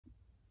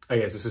Hi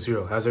guys, this is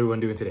Hiro. How's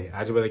everyone doing today?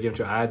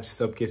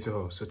 So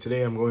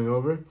today I'm going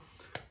over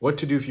what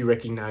to do if you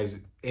recognize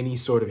any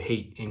sort of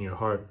hate in your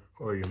heart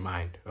or your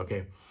mind,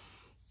 okay?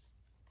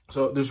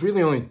 So there's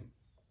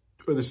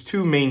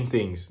two main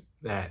things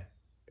that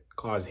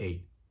cause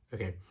hate,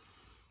 okay?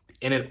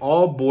 And it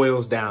all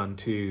boils down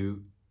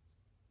to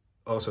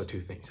also two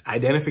things: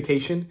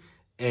 identification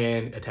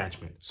and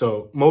attachment.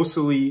 So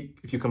mostly,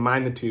 if you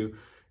combine the two,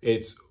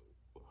 it's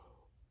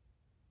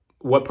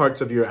what parts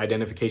of your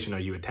identification are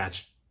you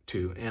attached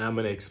to? And I'm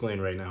going to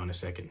explain right now in a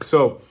second.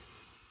 So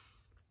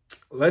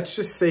let's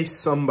just say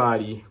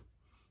somebody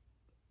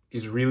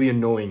is really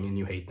annoying and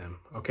you hate them,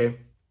 okay?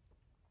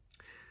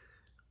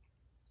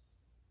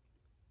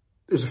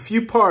 There's a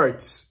few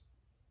parts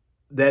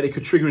that it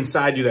could trigger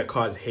inside you that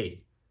cause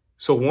hate.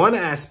 So one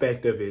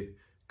aspect of it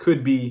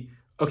could be,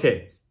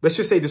 okay, let's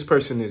just say this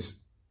person is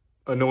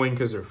annoying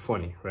because they're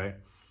funny, right?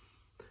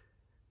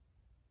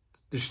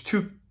 There's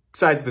two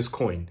sides of this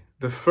coin.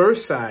 The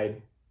first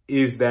side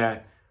is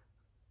that,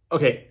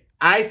 okay,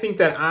 I think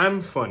that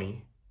I'm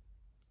funny,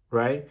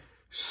 right?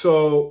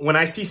 So when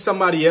I see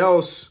somebody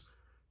else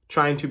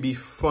trying to be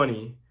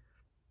funny,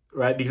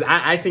 right? Because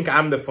I think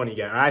I'm the funny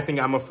guy. I think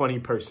I'm a funny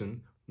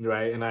person,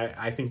 right? And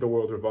I think the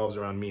world revolves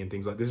around me and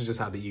things like this. Is just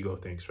how the ego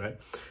thinks, right?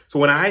 So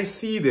when I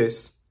see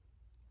this,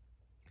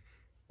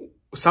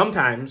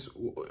 sometimes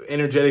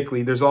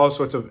energetically, there's all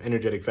sorts of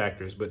energetic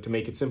factors, but to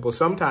make it simple,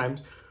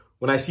 sometimes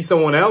when I see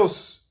someone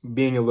else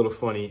being a little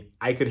funny,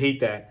 I could hate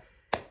that.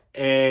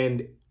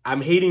 And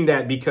I'm hating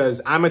that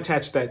because I'm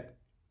attached to that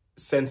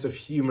sense of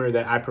humor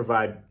that I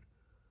provide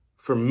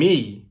for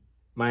me,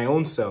 my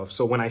own self.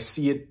 So when I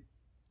see it,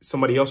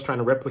 somebody else trying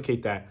to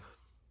replicate that,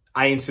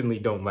 I instantly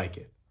don't like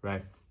it,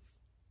 right?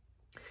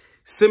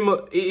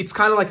 It's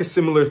kind of like a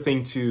similar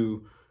thing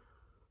to,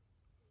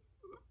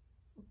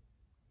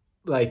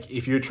 like,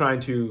 if you're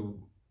trying to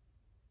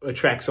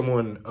attract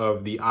someone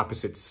of the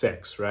opposite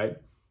sex, right?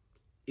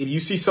 If you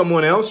see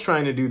someone else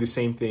trying to do the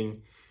same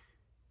thing,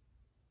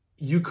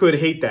 you could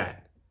hate that,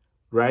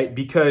 right?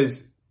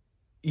 Because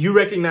you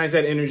recognize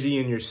that energy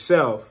in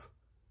yourself,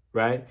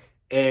 right?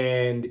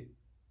 And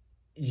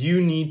you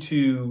need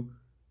to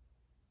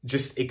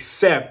just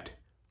accept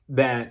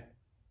that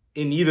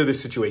in either the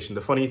situation,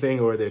 the funny thing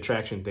or the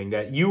attraction thing,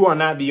 that you are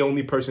not the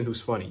only person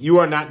who's funny. You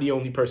are not the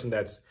only person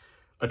that's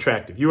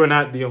attractive. You are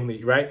not the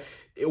only, right?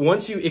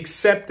 Once you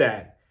accept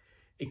that,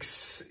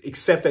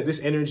 accept that this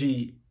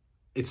energy,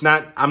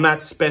 I'm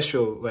not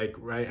special, like,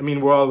 right? I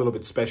mean, we're all a little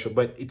bit special,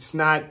 but it's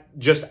not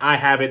just I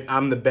have it,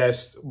 I'm the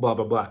best, blah,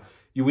 blah, blah.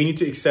 We need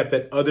to accept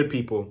that other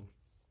people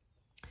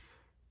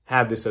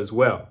have this as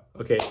well,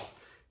 okay?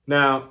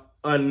 Now,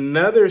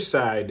 another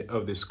side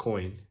of this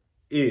coin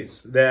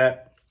is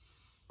that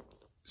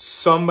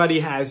somebody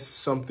has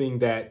something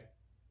that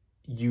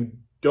you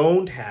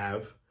don't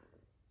have,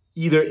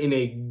 either in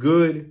a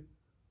good...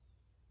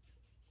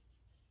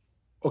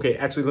 Okay,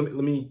 actually,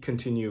 let me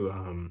continue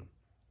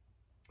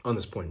on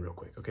this point real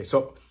quick. Okay,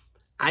 so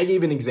I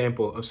gave an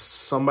example of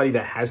somebody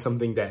that has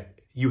something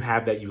that you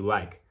have that you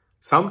like.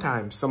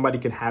 Sometimes somebody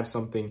can have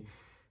something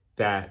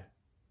that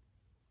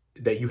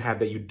you have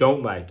that you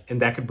don't like,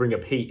 and that could bring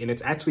up hate. And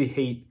it's actually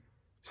hate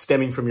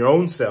stemming from your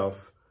own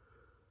self,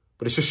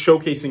 but it's just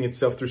showcasing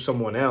itself through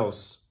someone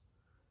else,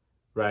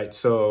 right?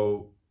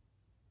 So,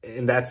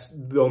 and that's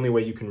the only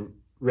way you can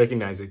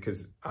recognize it,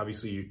 because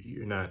obviously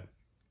you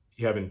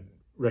haven't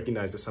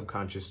recognized the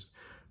subconscious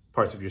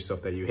parts of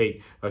yourself that you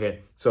hate. Okay,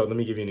 so let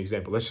me give you an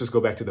example. Let's just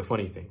go back to the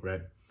funny thing,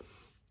 right?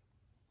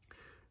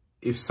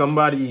 If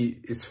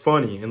somebody is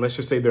funny, and let's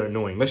just say they're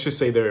annoying, let's just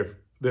say they're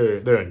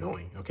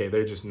annoying, okay?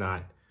 They're just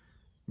not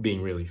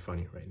being really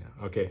funny right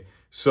now, okay?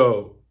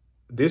 So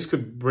this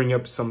could bring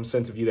up some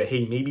sense of you that,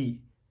 hey,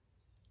 maybe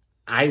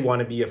I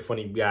want to be a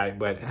funny guy,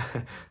 but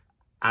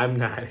I'm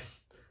not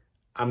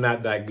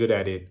that good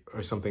at it,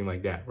 or something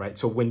like that, right?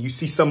 So when you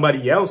see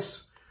somebody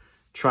else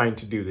trying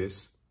to do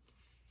this,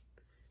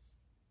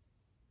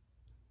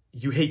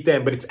 you hate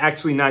them, but it's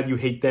actually not you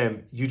hate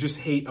them. You just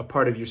hate a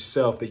part of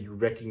yourself that you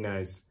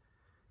recognize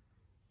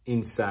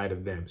inside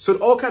of them. So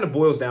it all kind of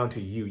boils down to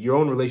you, your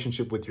own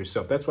relationship with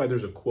yourself. That's why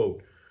there's a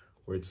quote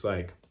where it's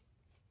like,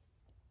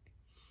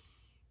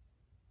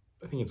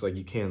 I think it's like,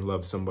 you can't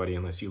love somebody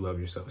unless you love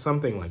yourself.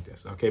 Something like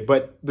this, okay?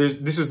 But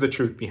this is the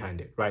truth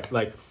behind it, right?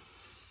 Like,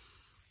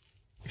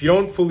 if you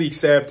don't fully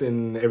accept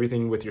and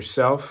everything with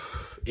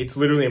yourself, it's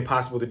literally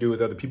impossible to do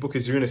with other people,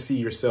 because you're going to see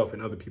yourself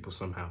in other people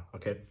somehow,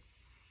 okay?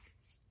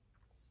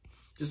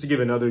 Just to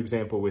give another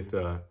example with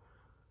the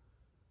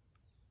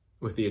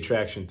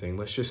attraction thing,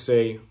 let's just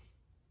say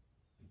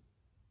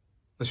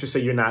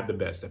you're not the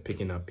best at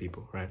picking up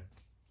people, right?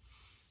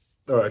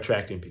 Or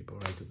attracting people,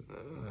 right?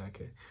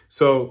 Okay.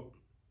 So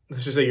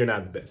let's just say you're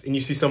not the best, and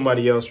you see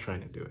somebody else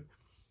trying to do it.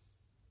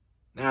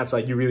 Now it's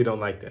like, you really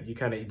don't like that. You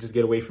kind of just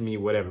get away from me,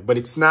 whatever. But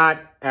it's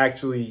not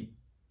actually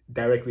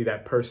directly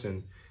that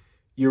person.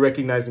 You're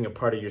recognizing a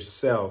part of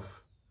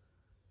yourself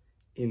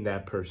in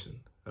that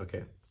person,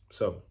 okay?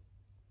 So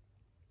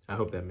I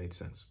hope that made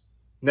sense.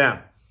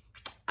 Now,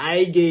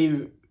 I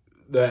gave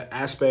the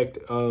aspect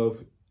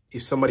of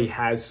if somebody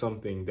has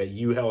something that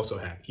you also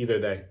have, either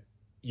that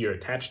you're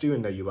attached to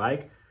and that you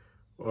like,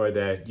 or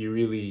that you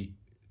really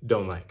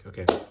don't like.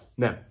 Okay.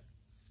 Now,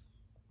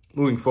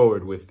 moving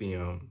forward with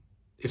the,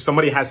 if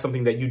somebody has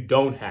something that you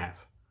don't have,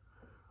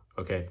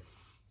 okay,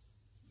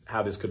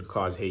 how this could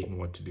cause hate and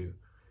what to do.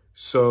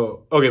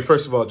 So, okay,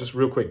 first of all, just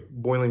real quick,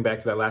 boiling back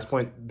to that last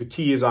point, the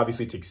key is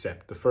obviously to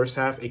accept. The first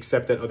half,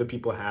 accept that other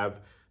people have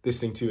this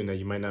thing too and that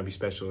you might not be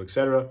special,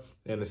 etc.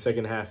 And the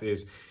second half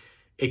is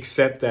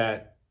accept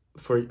that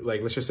for,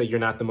 like, let's just say you're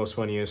not the most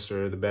funniest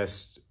or the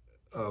best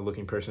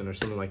looking person or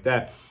something like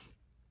that.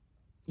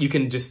 You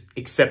can just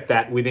accept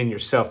that within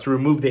yourself to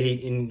remove the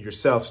hate in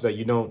yourself so that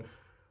you don't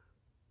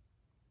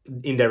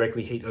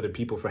indirectly hate other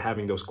people for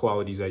having those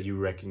qualities that you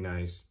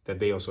recognize that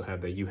they also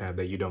have, that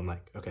you don't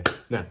like. Okay,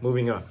 now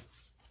moving on.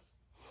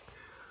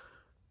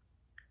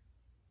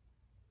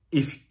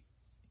 If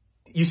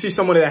you see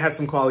someone that has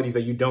some qualities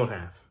that you don't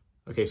have,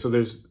 okay, so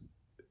there's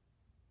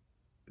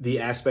the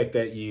aspect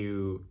that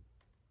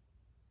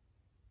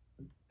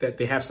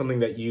they have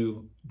something that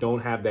you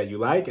don't have that you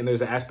like, and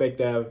there's an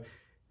aspect of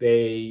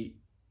they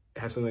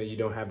have something that you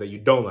don't have that you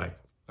don't like.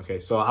 Okay,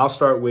 so I'll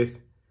start with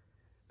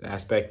the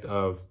aspect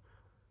of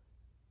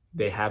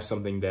they have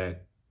something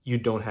that you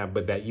don't have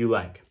but that you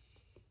like.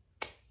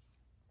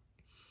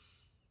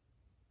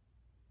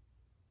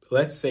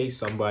 Let's say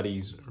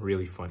somebody's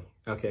really funny.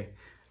 Okay,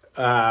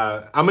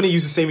 I'm going to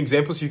use the same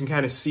example so you can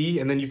kind of see,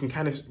 and then you can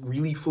kind of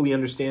really fully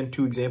understand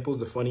two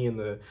examples, the funny and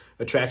the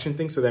attraction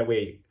thing. So that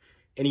way,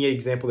 any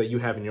example that you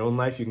have in your own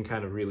life, you can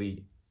kind of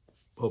really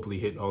hopefully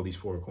hit all these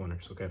four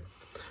corners. Okay.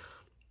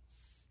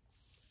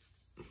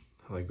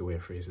 I like the way I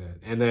phrase that.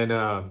 And then,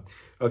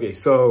 okay,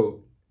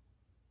 so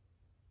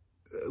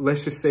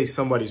let's just say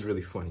somebody's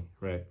really funny,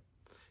 right?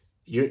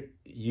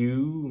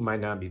 You might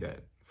not be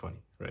that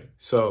funny, right?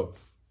 So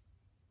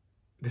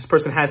this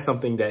person has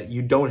something that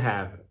you don't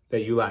have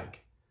that you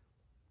like.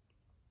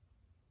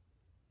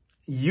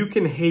 You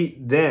can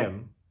hate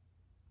them,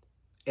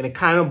 and it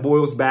kind of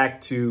boils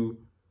back to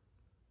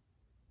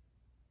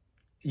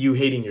you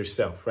hating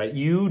yourself, right?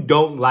 You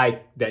don't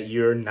like that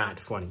you're not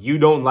funny. You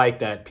don't like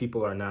that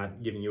people are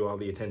not giving you all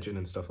the attention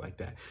and stuff like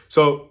that.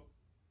 So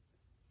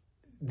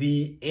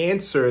the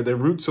answer, the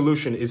root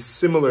solution is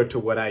similar to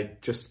what I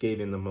just gave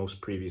in the most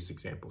previous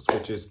examples,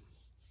 which is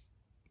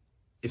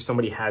if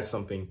somebody has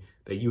something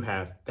that you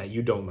have that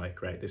you don't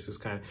like, right? This is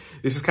kind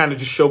of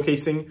just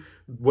showcasing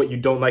what you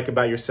don't like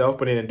about yourself,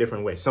 but in a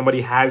different way.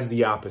 Somebody has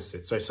the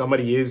opposite. So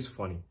somebody is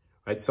funny,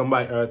 right?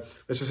 Somebody,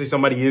 let's just say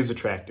somebody is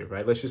attractive,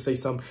 right? Let's just say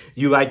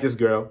you like this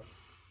girl,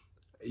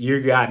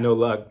 you got no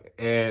luck,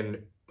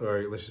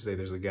 or let's just say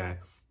there's a guy,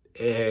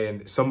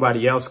 and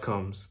somebody else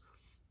comes,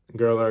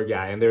 girl or a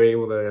guy, and they're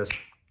able to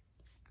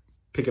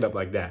pick it up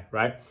like that,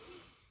 right?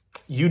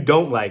 You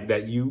don't like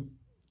that. You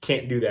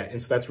can't do that.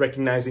 And so that's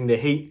recognizing the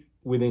hate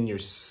within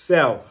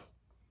yourself,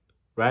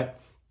 right?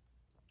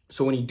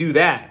 So when you do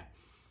that,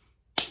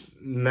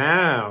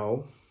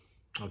 now,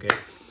 okay,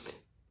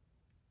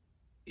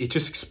 it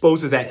just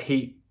exposes that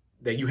hate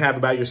that you have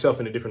about yourself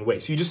in a different way.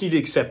 So you just need to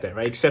accept that,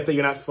 right? Accept that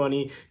you're not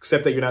funny,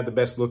 accept that you're not the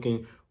best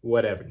looking,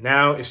 whatever.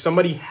 Now, if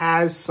somebody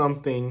has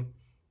something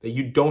that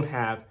you don't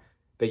have,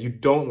 that you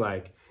don't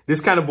like, this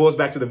kind of boils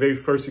back to the very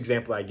first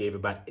example I gave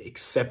about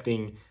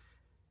accepting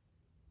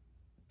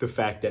the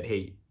fact that,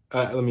 hey,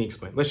 let me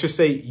explain. Let's just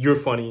say you're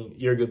funny,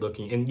 you're good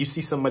looking, and you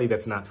see somebody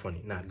that's not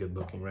funny, not good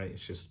looking, right?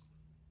 It's just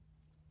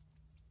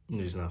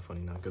not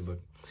funny, not good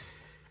looking.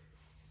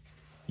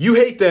 You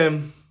hate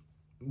them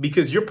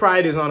because your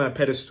pride is on a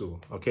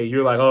pedestal, okay?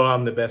 You're like, oh,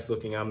 I'm the best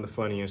looking, I'm the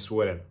funniest,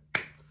 whatever,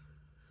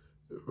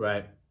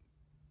 right?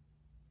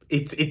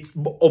 It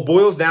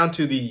boils down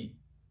to the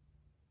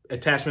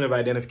attachment of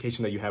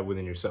identification that you have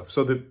within yourself.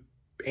 So the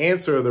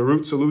answer, the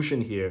root solution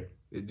here,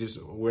 there's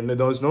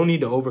no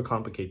need to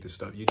overcomplicate this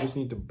stuff. You just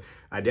need to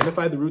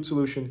identify the root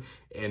solution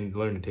and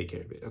learn to take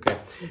care of it, okay?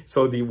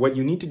 So what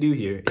you need to do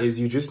here is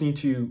you just need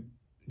to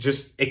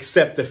just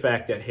accept the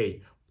fact that,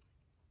 hey,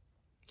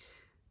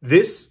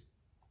 this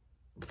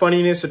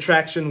funniness,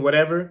 attraction,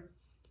 whatever,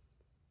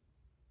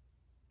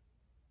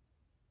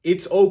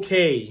 it's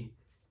okay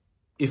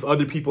if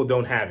other people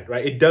don't have it,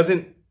 right? It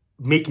doesn't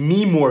make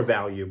me more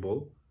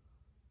valuable,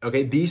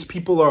 okay? These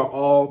people are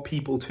all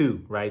people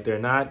too, right? They're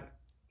not,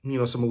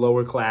 some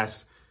lower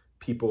class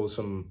people,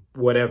 some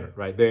whatever,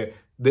 right?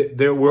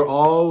 We're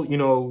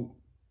all,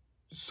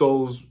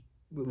 souls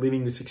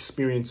living this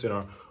experience in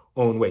our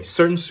own way.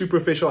 Certain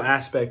superficial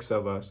aspects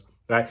of us,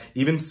 right?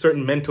 Even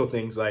certain mental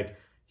things like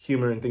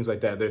humor and things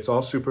like that, it's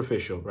all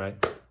superficial, right?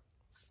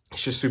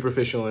 It's just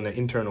superficial in an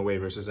internal way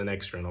versus an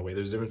external way.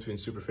 There's a difference between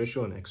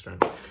superficial and external.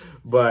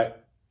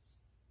 But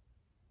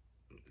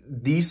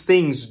these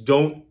things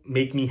don't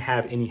make me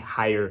have any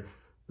higher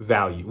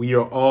value. We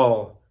are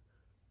all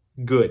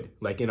good,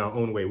 like in our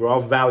own way. We're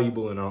all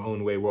valuable in our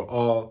own way. We're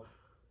all,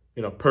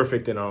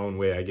 perfect in our own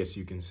way, I guess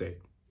you can say,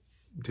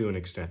 to an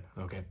extent,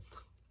 okay?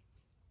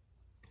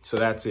 So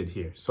that's it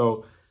here.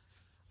 So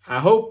I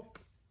hope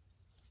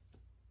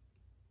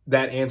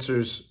that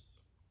answers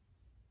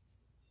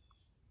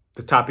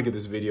the topic of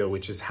this video,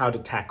 which is how to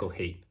tackle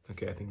hate,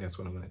 Okay, I think that's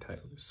what I'm going to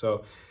title this.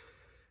 So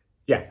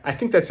yeah, I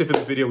think that's it for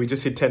this video. We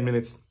just hit 10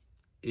 minutes.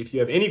 If you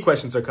have any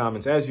questions or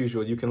comments, as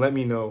usual, you can let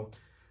me know.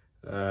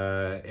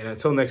 And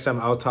until next time,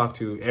 I'll talk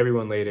to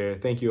everyone later.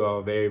 Thank you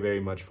all very, very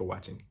much for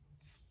watching.